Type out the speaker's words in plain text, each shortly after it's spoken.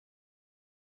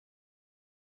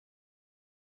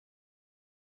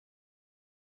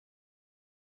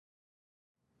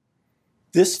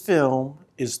This film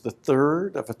is the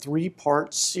third of a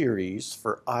three-part series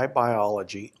for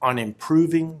iBiology on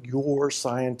improving your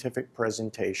scientific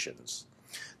presentations.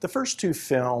 The first two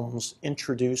films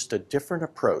introduced a different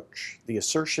approach, the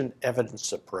assertion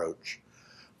evidence approach,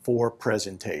 for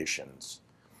presentations.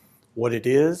 What it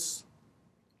is,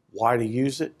 why to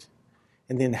use it,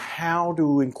 and then how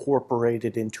to incorporate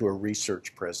it into a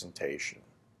research presentation.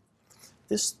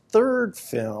 This third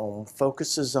film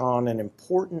focuses on an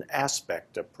important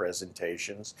aspect of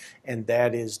presentations, and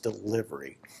that is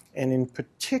delivery. And in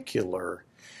particular,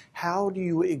 how do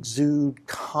you exude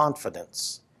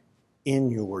confidence in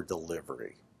your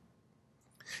delivery?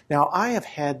 Now, I have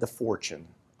had the fortune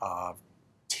of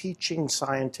teaching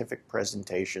scientific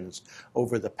presentations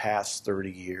over the past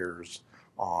 30 years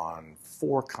on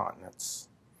 4 continents,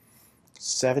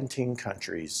 17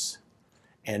 countries,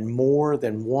 and more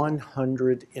than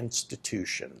 100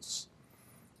 institutions,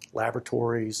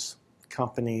 laboratories,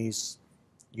 companies,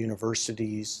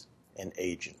 universities, and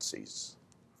agencies.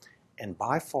 And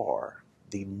by far,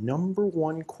 the number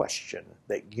one question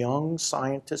that young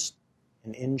scientists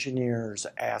and engineers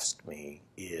ask me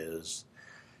is,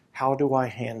 how do I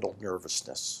handle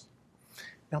nervousness?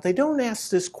 Now, they don't ask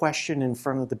this question in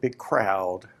front of the big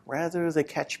crowd. Rather, they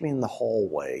catch me in the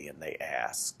hallway and they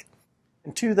ask.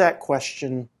 And to that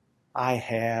question, I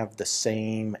have the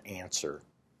same answer.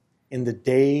 In the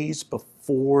days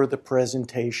before the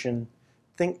presentation,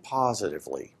 think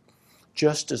positively.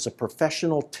 Just as a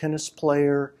professional tennis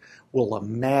player will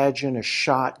imagine a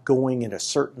shot going in a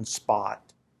certain spot,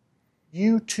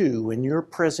 you too, in your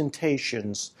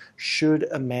presentations, should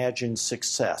imagine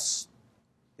success.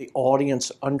 The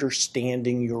audience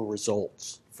understanding your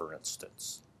results, for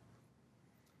instance.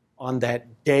 On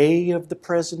that day of the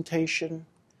presentation,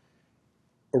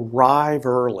 arrive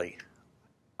early.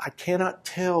 I cannot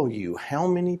tell you how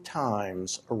many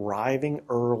times arriving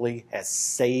early has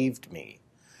saved me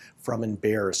from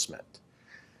embarrassment.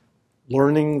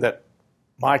 Learning that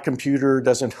my computer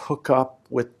doesn't hook up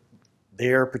with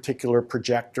their particular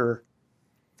projector,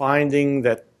 finding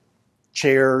that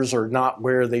chairs are not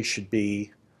where they should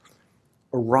be.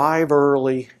 Arrive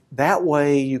early. That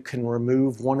way you can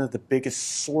remove one of the biggest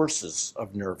sources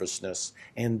of nervousness,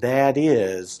 and that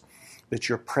is that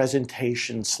your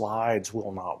presentation slides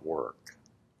will not work.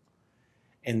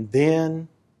 And then,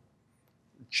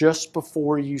 just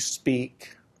before you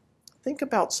speak, think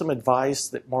about some advice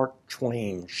that Mark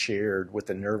Twain shared with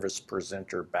a nervous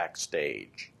presenter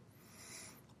backstage.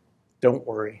 Don't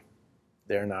worry,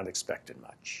 they're not expecting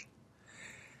much.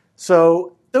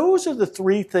 So those are the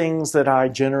 3 things that I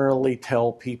generally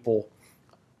tell people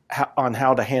on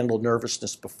how to handle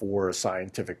nervousness before a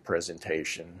scientific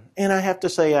presentation. And I have to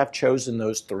say I've chosen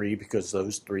those 3 because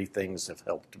those 3 things have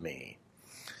helped me.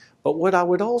 But what I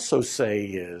would also say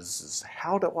is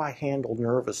how do I handle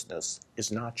nervousness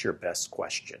is not your best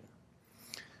question.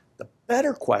 The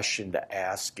better question to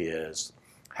ask is,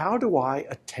 how do I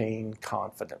attain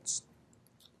confidence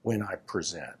when I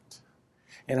present?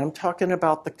 And I'm talking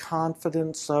about the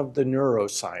confidence of the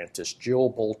neuroscientist,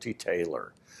 Jill Bolte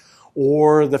Taylor,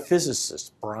 or the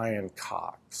physicist, Brian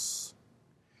Cox.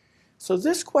 So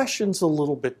this question's a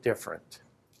little bit different.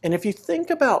 And if you think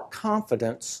about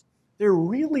confidence, there are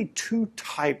really 2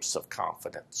 types of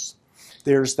confidence.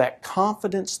 There's that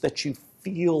confidence that you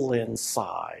feel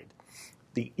inside,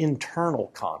 the internal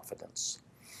confidence.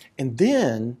 And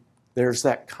then there's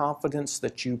that confidence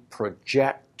that you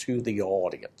project to the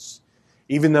audience.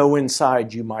 Even though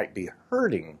inside you might be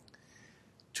hurting,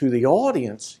 to the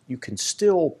audience, you can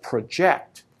still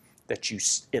project that you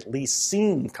at least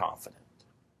seem confident.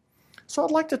 So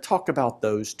I'd like to talk about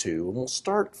those 2, and we'll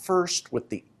start first with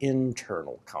the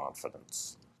internal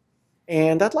confidence.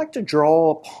 And I'd like to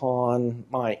draw upon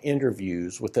my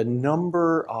interviews with a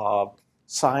number of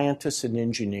scientists and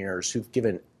engineers who've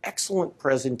given excellent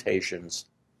presentations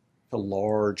to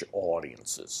large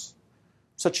audiences,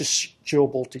 such as Jill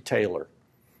Bolte Taylor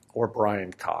or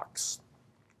Brian Cox.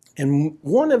 And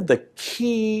one of the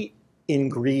key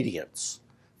ingredients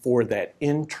for that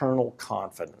internal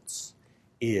confidence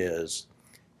is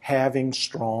having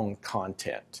strong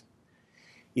content.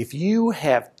 If you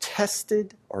have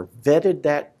tested or vetted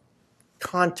that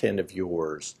content of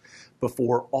yours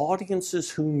before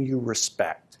audiences whom you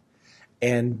respect,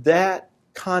 and that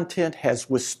content has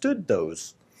withstood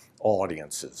those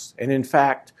audiences, and in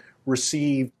fact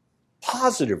received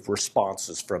positive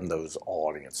responses from those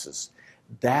audiences,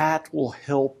 that will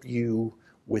help you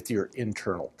with your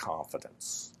internal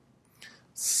confidence.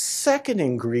 Second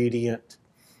ingredient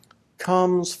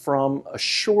comes from a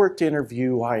short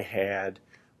interview I had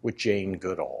with Jane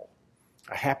Goodall.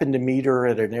 I happened to meet her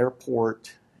at an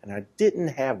airport and I didn't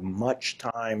have much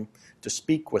time to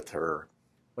speak with her,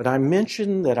 but I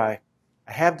mentioned that I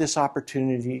have this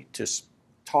opportunity to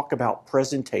talk about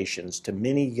presentations to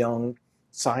many young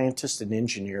scientists and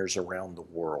engineers around the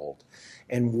world,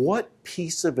 and what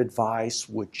piece of advice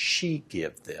would she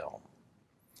give them?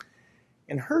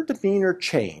 And her demeanor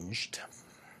changed.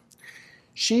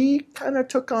 She kind of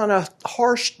took on a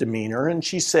harsh demeanor, and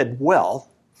she said, well,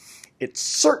 it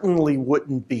certainly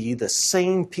wouldn't be the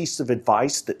same piece of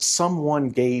advice that someone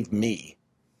gave me.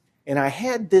 And I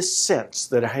had this sense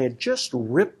that I had just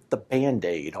ripped the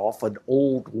Band-Aid off an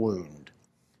old wound.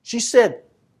 She said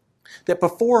that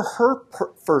before her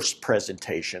first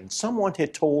presentation, someone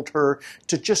had told her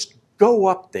to just go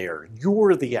up there,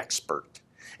 you're the expert.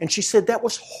 And she said that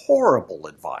was horrible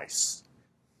advice.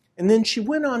 And then she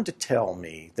went on to tell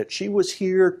me that she was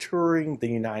here touring the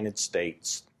United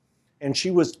States, and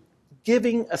she was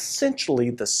giving essentially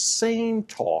the same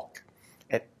talk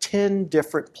at 10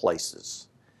 different places.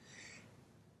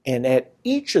 And at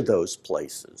each of those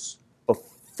places,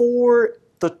 before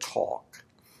the talk,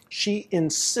 she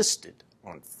insisted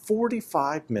on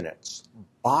 45 minutes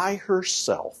by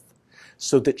herself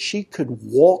so that she could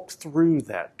walk through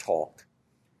that talk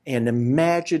and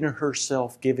imagine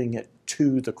herself giving it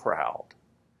to the crowd.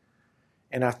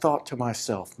 And I thought to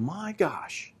myself, my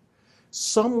gosh,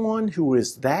 someone who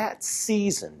is that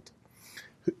seasoned,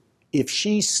 if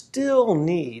she still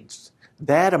needs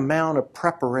that amount of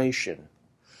preparation,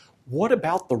 what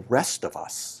about the rest of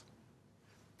us?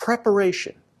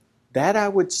 Preparation. That, I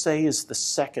would say, is the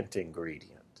second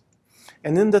ingredient.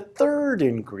 And then the third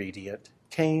ingredient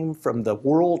came from the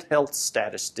World Health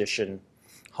statistician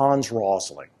Hans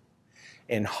Rosling.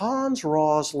 And Hans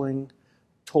Rosling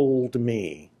told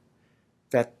me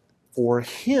that for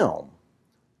him,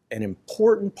 an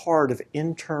important part of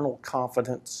internal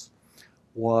confidence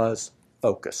was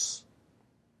focus.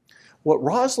 What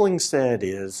Rosling said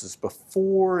is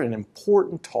before an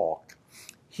important talk,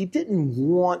 he didn't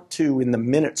want to, in the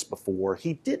minutes before,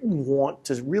 he didn't want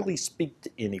to really speak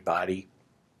to anybody.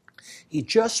 He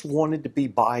just wanted to be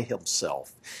by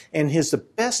himself. And his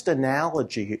best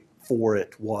analogy for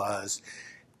it was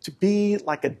to be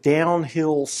like a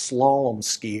downhill slalom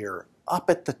skier up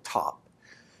at the top,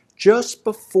 just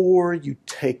before you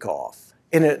take off.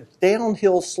 And a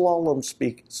downhill slalom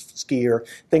skier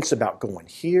thinks about going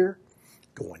here,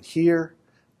 going here,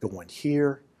 going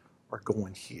here, or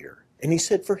going here. And he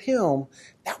said for him,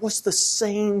 that was the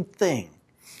same thing,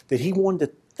 that he wanted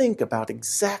to think about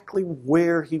exactly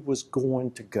where he was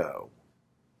going to go.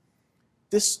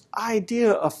 This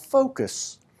idea of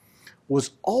focus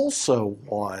was also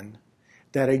one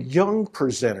that a young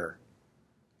presenter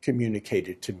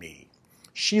communicated to me,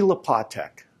 Sheila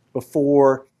Patek,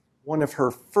 before one of her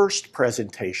first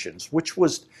presentations, which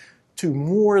was to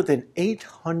more than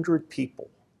 800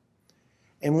 people.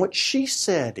 And what she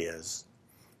said is,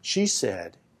 she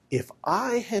said, if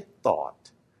I had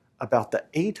thought about the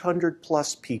 800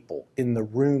 plus people in the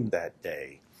room that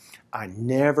day, I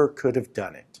never could have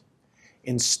done it.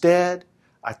 Instead,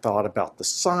 I thought about the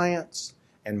science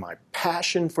and my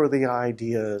passion for the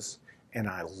ideas, and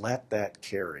I let that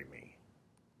carry me.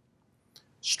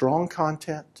 Strong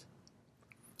content,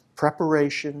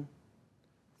 preparation,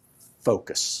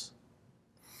 focus.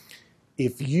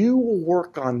 If you will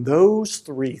work on those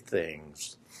three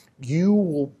things, you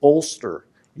will bolster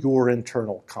your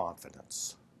internal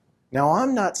confidence. Now,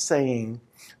 I'm not saying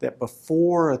that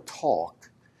before a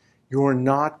talk, you're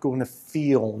not going to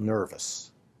feel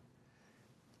nervous.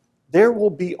 There will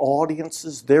be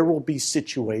audiences, there will be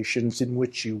situations in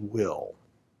which you will.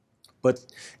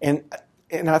 And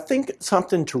I think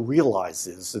something to realize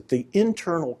is that the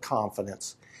internal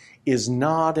confidence is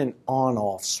not an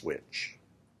on-off switch.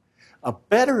 A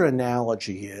better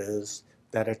analogy is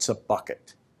that it's a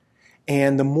bucket.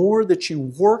 And the more that you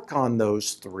work on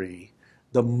those three,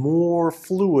 the more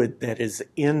fluid that is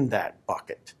in that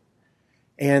bucket.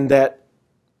 And that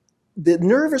the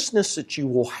nervousness that you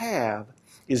will have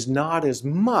is not as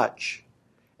much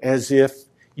as if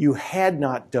you had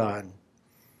not done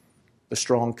the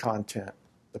strong content,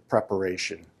 the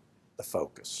preparation, the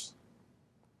focus.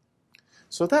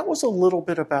 So that was a little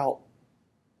bit about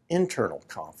internal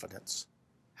confidence.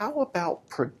 How about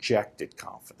projected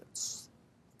confidence?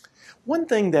 One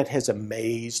thing that has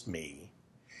amazed me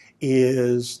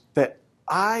is that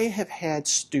I have had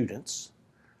students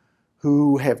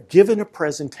who have given a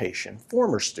presentation,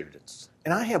 former students,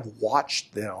 and I have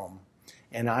watched them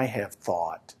and I have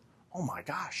thought, oh my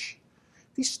gosh,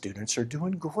 these students are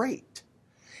doing great.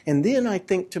 And then I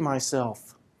think to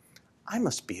myself, I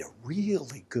must be a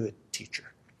really good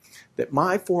teacher that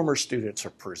my former students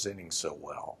are presenting so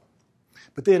well.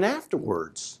 But then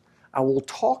afterwards, I will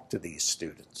talk to these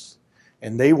students,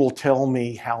 and they will tell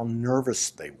me how nervous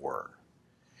they were.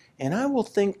 And I will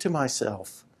think to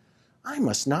myself, I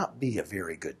must not be a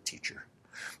very good teacher,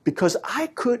 because I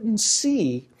couldn't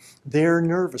see their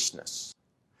nervousness.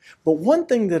 But one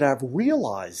thing that I've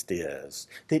realized is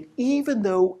that even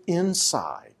though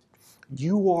inside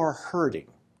you are hurting,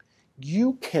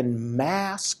 you can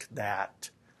mask that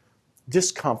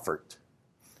discomfort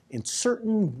in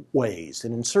certain ways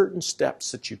and in certain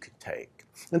steps that you can take.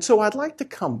 And so I'd like to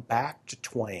come back to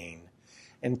Twain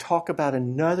and talk about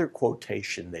another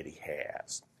quotation that he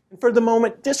has. And for the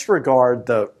moment, disregard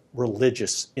the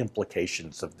religious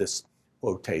implications of this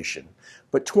quotation.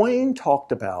 But Twain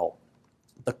talked about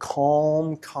the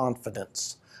calm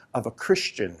confidence of a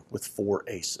Christian with 4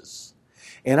 aces.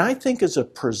 And I think as a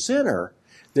presenter,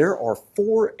 there are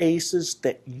 4 aces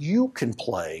that you can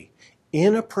play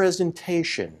in a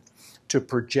presentation to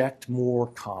project more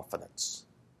confidence.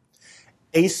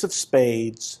 Ace of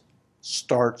spades,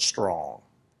 start strong.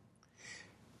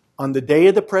 On the day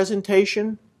of the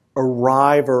presentation,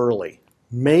 arrive early.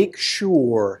 Make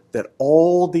sure that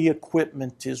all the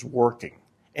equipment is working.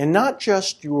 And not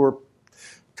just your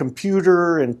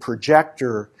computer and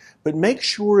projector, but make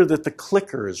sure that the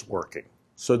clicker is working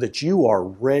so that you are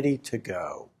ready to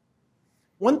go.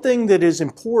 One thing that is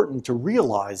important to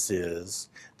realize is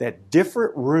that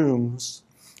different rooms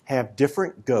have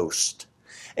different ghosts.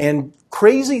 And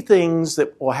crazy things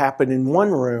that will happen in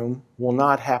one room will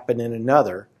not happen in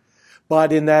another.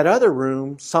 But in that other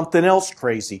room, something else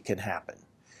crazy can happen.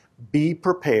 Be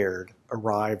prepared,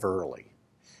 arrive early.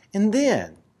 And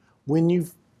then, when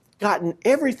you've gotten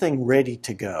everything ready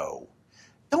to go,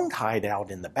 don't hide out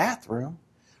in the bathroom.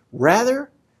 Rather,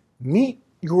 meet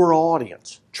your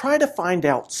audience. Try to find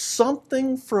out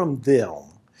something from them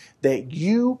that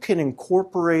you can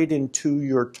incorporate into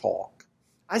your talk.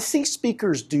 I see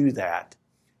speakers do that.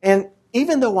 And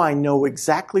even though I know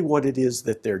exactly what it is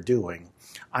that they're doing,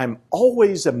 I'm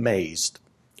always amazed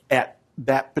at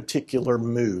that particular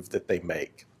move that they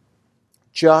make.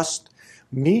 Just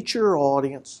meet your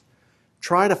audience.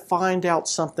 Try to find out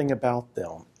something about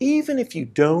them. Even if you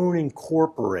don't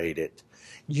incorporate it,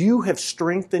 you have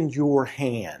strengthened your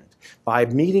hand by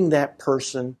meeting that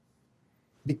person,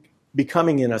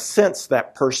 becoming in a sense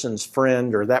that person's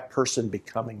friend, or that person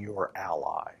becoming your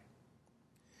ally.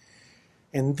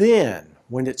 And then,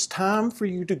 when it's time for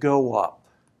you to go up,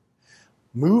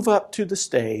 move up to the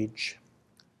stage,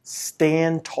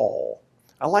 stand tall.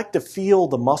 I like to feel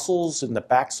the muscles in the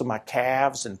backs of my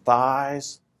calves and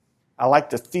thighs. I like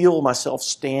to feel myself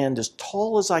stand as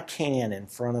tall as I can in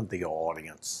front of the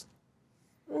audience.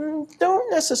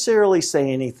 Don't necessarily say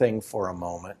anything for a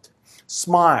moment.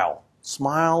 Smile.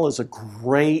 Smile is a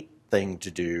great thing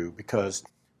to do, because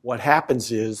what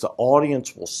happens is the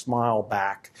audience will smile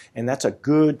back, and that's a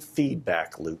good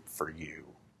feedback loop for you.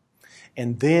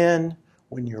 And then,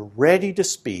 when you're ready to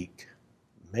speak,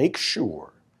 make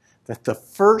sure that the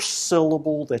first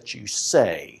syllable that you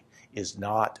say is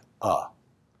not "a."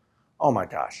 Oh my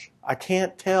gosh, I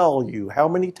can't tell you how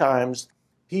many times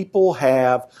people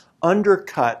have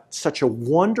undercut such a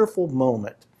wonderful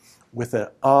moment with an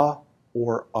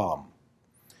or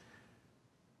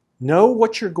Know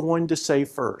what you're going to say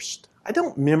first. I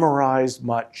don't memorize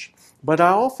much, but I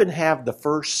often have the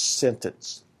first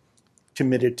sentence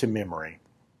committed to memory.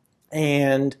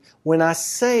 And when I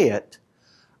say it,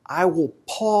 I will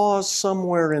pause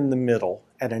somewhere in the middle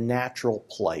at a natural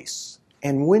place.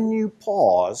 And when you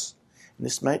pause, and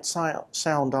this might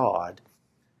sound odd,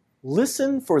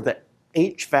 listen for the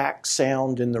HVAC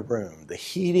sound in the room, the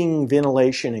heating,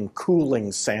 ventilation, and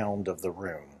cooling sound of the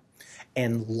room.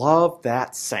 And love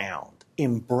that sound.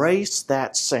 Embrace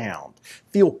that sound.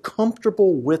 Feel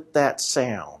comfortable with that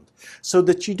sound so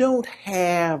that you don't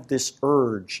have this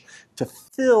urge to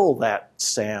fill that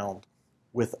sound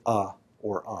with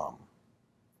or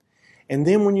And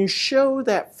then when you show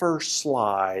that first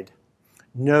slide,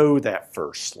 know that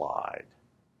first slide.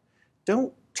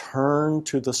 Don't turn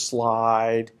to the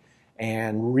slide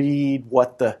and read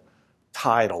what the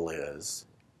title is.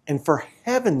 And for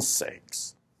heaven's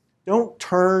sakes, don't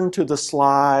turn to the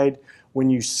slide when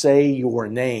you say your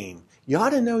name. You ought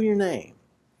to know your name.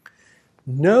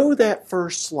 Know that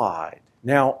first slide.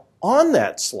 Now, on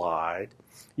that slide,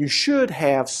 you should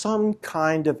have some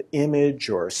kind of image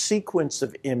or a sequence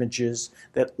of images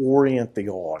that orient the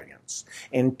audience.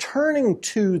 And turning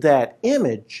to that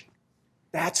image,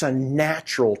 that's a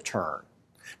natural turn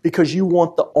because you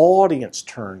want the audience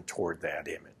turned toward that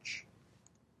image.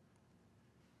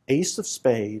 Ace of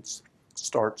spades,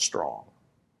 start strong.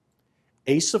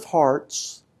 Ace of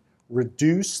hearts,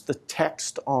 reduce the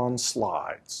text on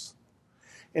slides.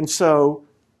 And so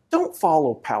don't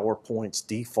follow PowerPoint's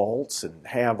defaults and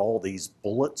have all these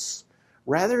bullets.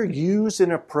 Rather, use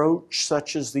an approach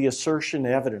such as the assertion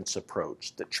evidence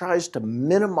approach that tries to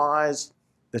minimize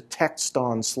the text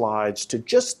on slides to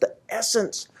just the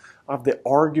essence of the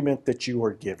argument that you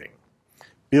are giving.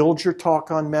 Build your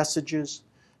talk on messages,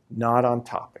 not on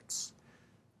topics.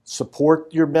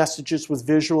 Support your messages with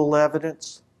visual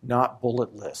evidence, not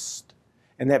bullet lists.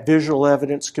 And that visual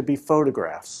evidence could be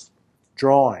photographs,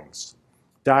 drawings,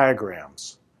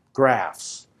 diagrams,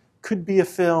 graphs. Could be a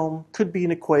film, could be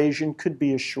an equation, could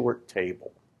be a short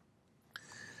table.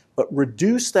 But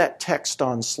reduce that text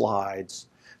on slides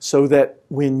so that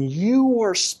when you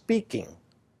are speaking,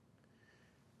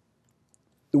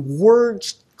 the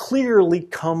words clearly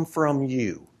come from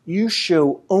you. You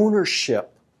show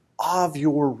ownership of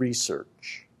your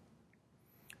research.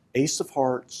 Ace of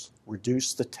Hearts,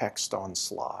 reduce the text on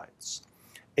slides.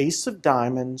 Ace of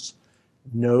Diamonds,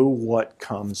 know what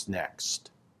comes next.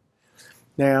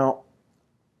 Now,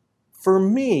 for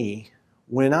me,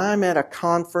 when I'm at a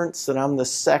conference and I'm the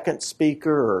second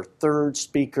speaker or third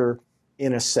speaker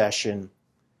in a session,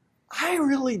 I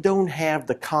really don't have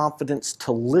the confidence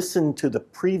to listen to the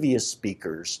previous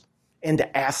speakers and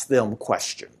to ask them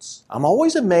questions. I'm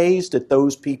always amazed at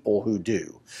those people who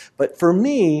do. But for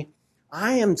me,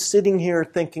 I am sitting here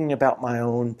thinking about my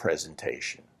own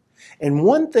presentation. And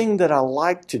one thing that I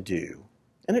like to do,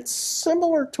 and it's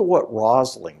similar to what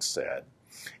Rosling said,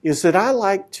 is that I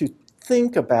like to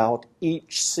think about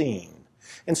each scene.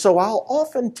 And so I'll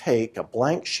often take a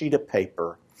blank sheet of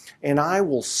paper and I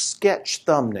will sketch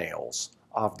thumbnails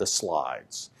of the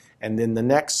slides. And then the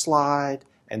next slide,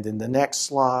 and then the next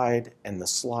slide, and the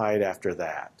slide after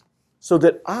that. So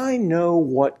that I know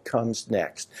what comes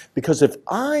next. Because if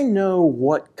I know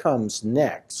what comes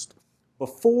next,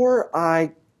 before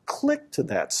I click to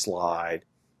that slide,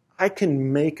 I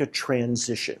can make a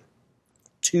transition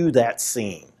to that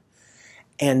scene.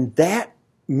 And that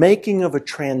making of a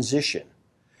transition,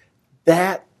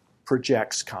 that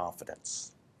projects confidence.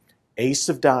 Ace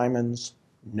of Diamonds,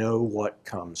 know what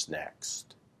comes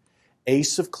next.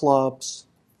 Ace of Clubs,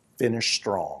 finish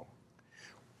strong.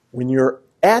 When you're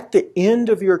at the end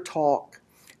of your talk,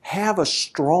 have a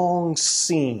strong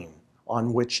scene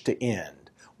on which to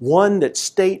end. One that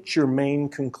states your main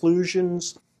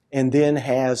conclusions and then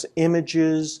has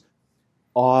images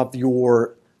of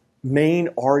your main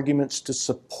arguments to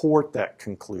support that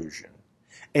conclusion.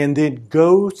 And then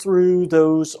go through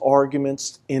those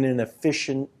arguments in an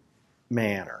efficient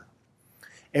manner.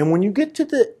 And when you get to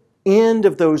the end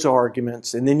of those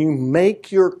arguments and then you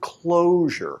make your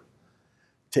closure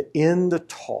to end the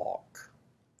talk,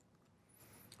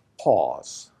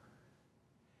 pause.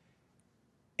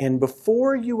 And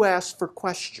before you ask for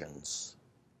questions,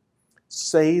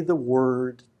 say the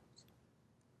word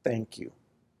thank you.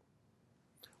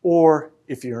 Or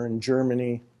if you're in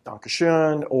Germany,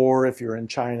 Dankeschön, or if you're in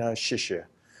China, 谢谢.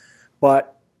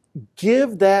 But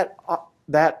give that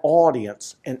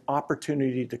audience an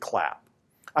opportunity to clap.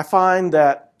 I find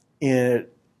that in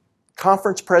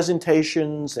conference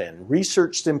presentations and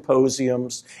research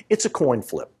symposiums, it's a coin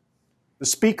flip. The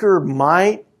speaker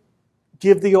might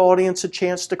give the audience a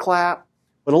chance to clap,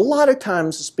 but a lot of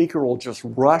times the speaker will just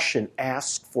rush and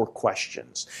ask for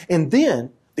questions. And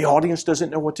then the audience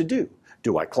doesn't know what to do.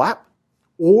 Do I clap?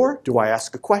 Or do I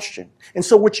ask a question? And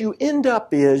so what you end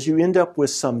up with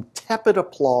some tepid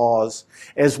applause,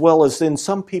 as well as then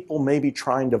some people maybe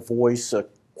trying to voice a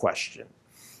question.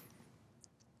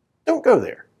 Don't go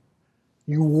there.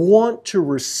 You want to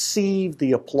receive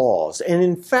the applause. And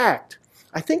in fact,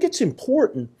 I think it's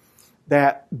important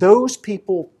that those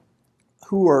people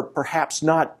who are perhaps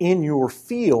not in your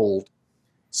field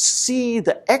see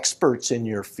the experts in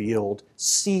your field,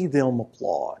 see them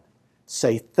applaud.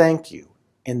 Say thank you.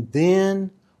 And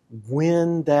then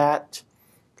when that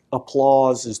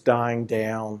applause is dying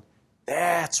down,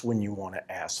 that's when you want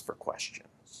to ask for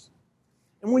questions.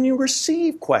 And when you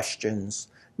receive questions,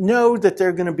 know that there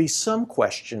are going to be some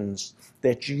questions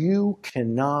that you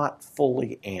cannot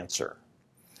fully answer.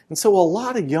 And so a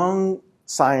lot of young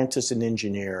scientists and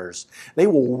engineers, they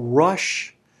will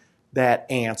rush that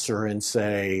answer and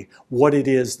say what it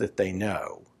is that they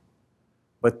know.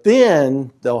 But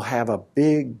then they'll have a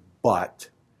big but,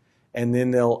 and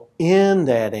then they'll end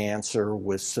that answer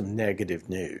with some negative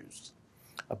news.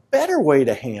 A better way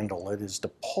to handle it is to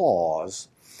pause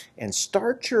and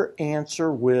start your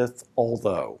answer with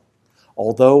although.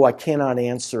 Although I cannot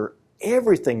answer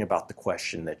everything about the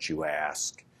question that you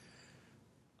ask,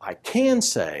 I can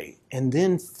say, and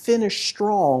then finish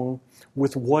strong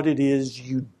with what it is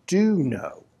you do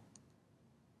know.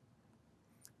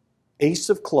 Ace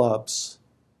of clubs,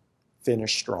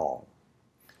 finish strong.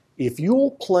 If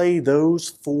you'll play those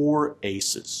 4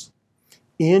 aces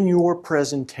in your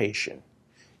presentation,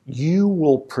 you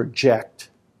will project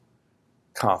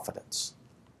confidence.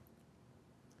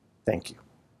 Thank you.